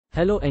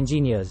Hello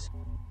engineers.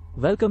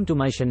 Welcome to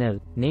my channel,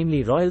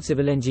 namely Royal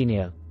Civil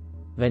Engineer.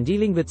 When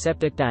dealing with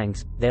septic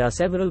tanks, there are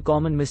several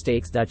common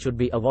mistakes that should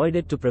be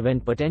avoided to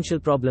prevent potential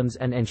problems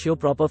and ensure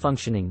proper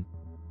functioning.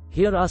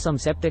 Here are some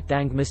septic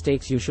tank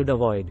mistakes you should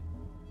avoid.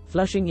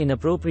 Flushing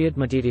inappropriate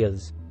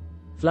materials.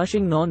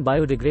 Flushing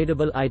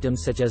non-biodegradable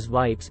items such as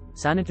wipes,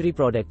 sanitary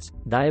products,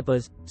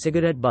 diapers,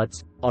 cigarette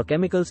butts, or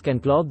chemicals can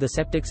clog the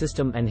septic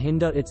system and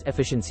hinder its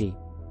efficiency.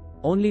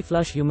 Only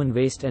flush human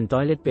waste and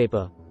toilet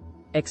paper.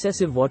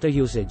 Excessive water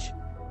usage.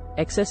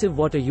 Excessive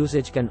water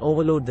usage can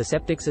overload the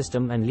septic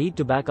system and lead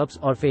to backups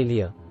or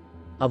failure.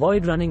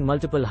 Avoid running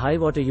multiple high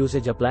water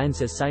usage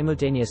appliances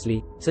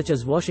simultaneously, such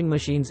as washing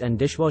machines and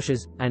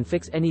dishwashers, and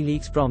fix any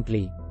leaks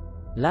promptly.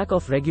 Lack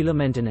of regular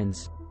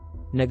maintenance.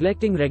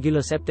 Neglecting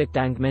regular septic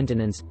tank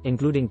maintenance,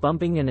 including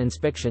pumping and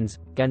inspections,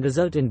 can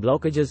result in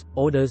blockages,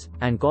 odors,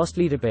 and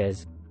costly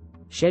repairs.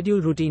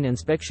 Schedule routine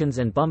inspections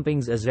and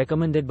pumpings as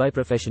recommended by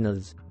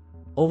professionals.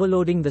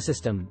 Overloading the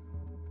system.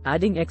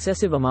 Adding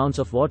excessive amounts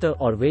of water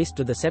or waste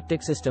to the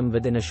septic system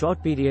within a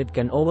short period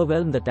can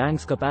overwhelm the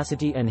tank's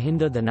capacity and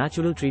hinder the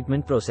natural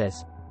treatment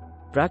process.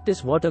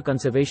 Practice water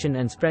conservation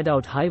and spread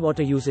out high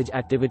water usage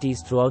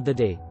activities throughout the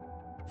day.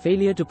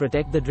 Failure to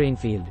protect the drain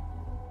field.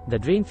 The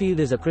drain field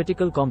is a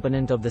critical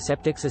component of the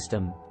septic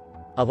system.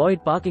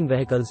 Avoid parking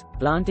vehicles,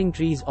 planting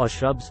trees or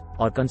shrubs,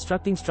 or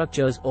constructing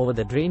structures over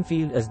the drain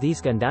field, as these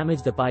can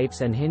damage the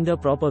pipes and hinder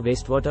proper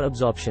wastewater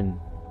absorption.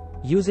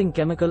 Using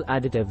chemical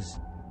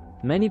additives.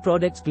 Many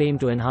products claim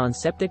to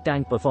enhance septic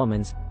tank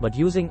performance, but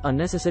using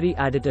unnecessary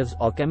additives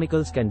or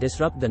chemicals can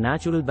disrupt the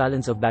natural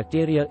balance of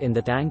bacteria in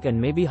the tank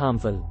and may be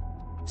harmful.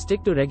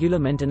 Stick to regular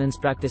maintenance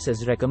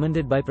practices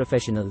recommended by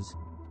professionals.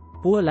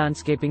 Poor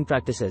landscaping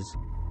practices.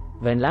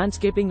 When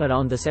landscaping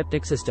around the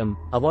septic system,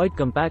 avoid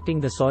compacting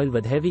the soil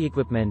with heavy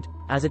equipment,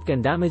 as it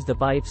can damage the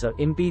pipes or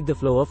impede the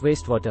flow of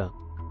wastewater.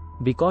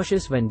 Be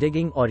cautious when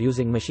digging or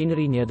using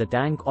machinery near the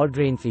tank or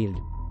drain field.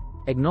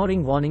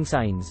 Ignoring warning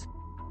signs.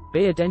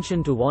 Pay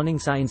attention to warning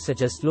signs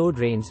such as slow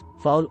drains,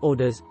 foul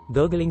odors,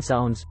 gurgling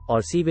sounds, or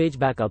sewage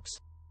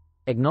backups.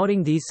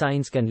 Ignoring these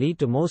signs can lead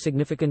to more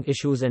significant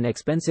issues and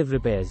expensive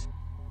repairs.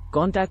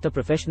 Contact a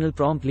professional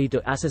promptly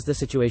to assess the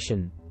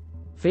situation.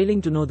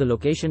 Failing to know the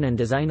location and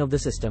design of the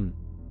system.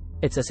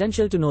 It's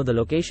essential to know the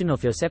location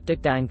of your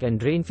septic tank and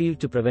drain field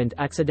to prevent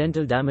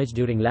accidental damage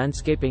during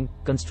landscaping,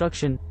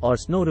 construction, or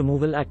snow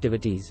removal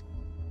activities.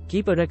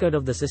 Keep a record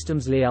of the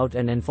system's layout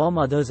and inform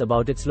others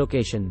about its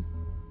location.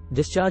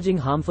 Discharging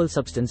harmful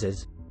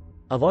substances.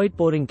 Avoid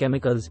pouring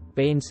chemicals,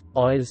 paints,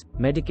 oils,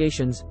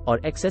 medications, or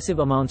excessive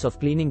amounts of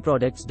cleaning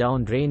products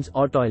down drains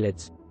or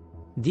toilets.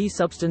 These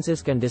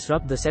substances can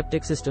disrupt the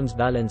septic system's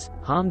balance,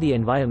 harm the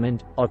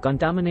environment, or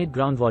contaminate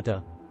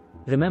groundwater.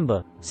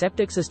 Remember,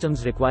 septic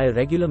systems require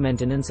regular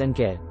maintenance and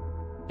care.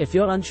 If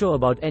you're unsure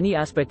about any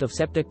aspect of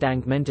septic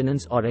tank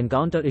maintenance or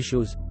encounter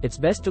issues, it's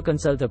best to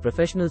consult a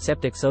professional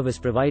septic service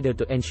provider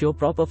to ensure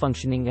proper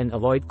functioning and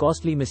avoid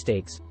costly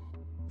mistakes.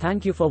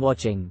 Thank you for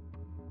watching.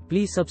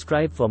 Please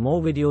subscribe for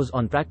more videos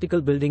on practical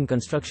building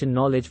construction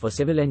knowledge for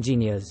civil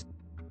engineers.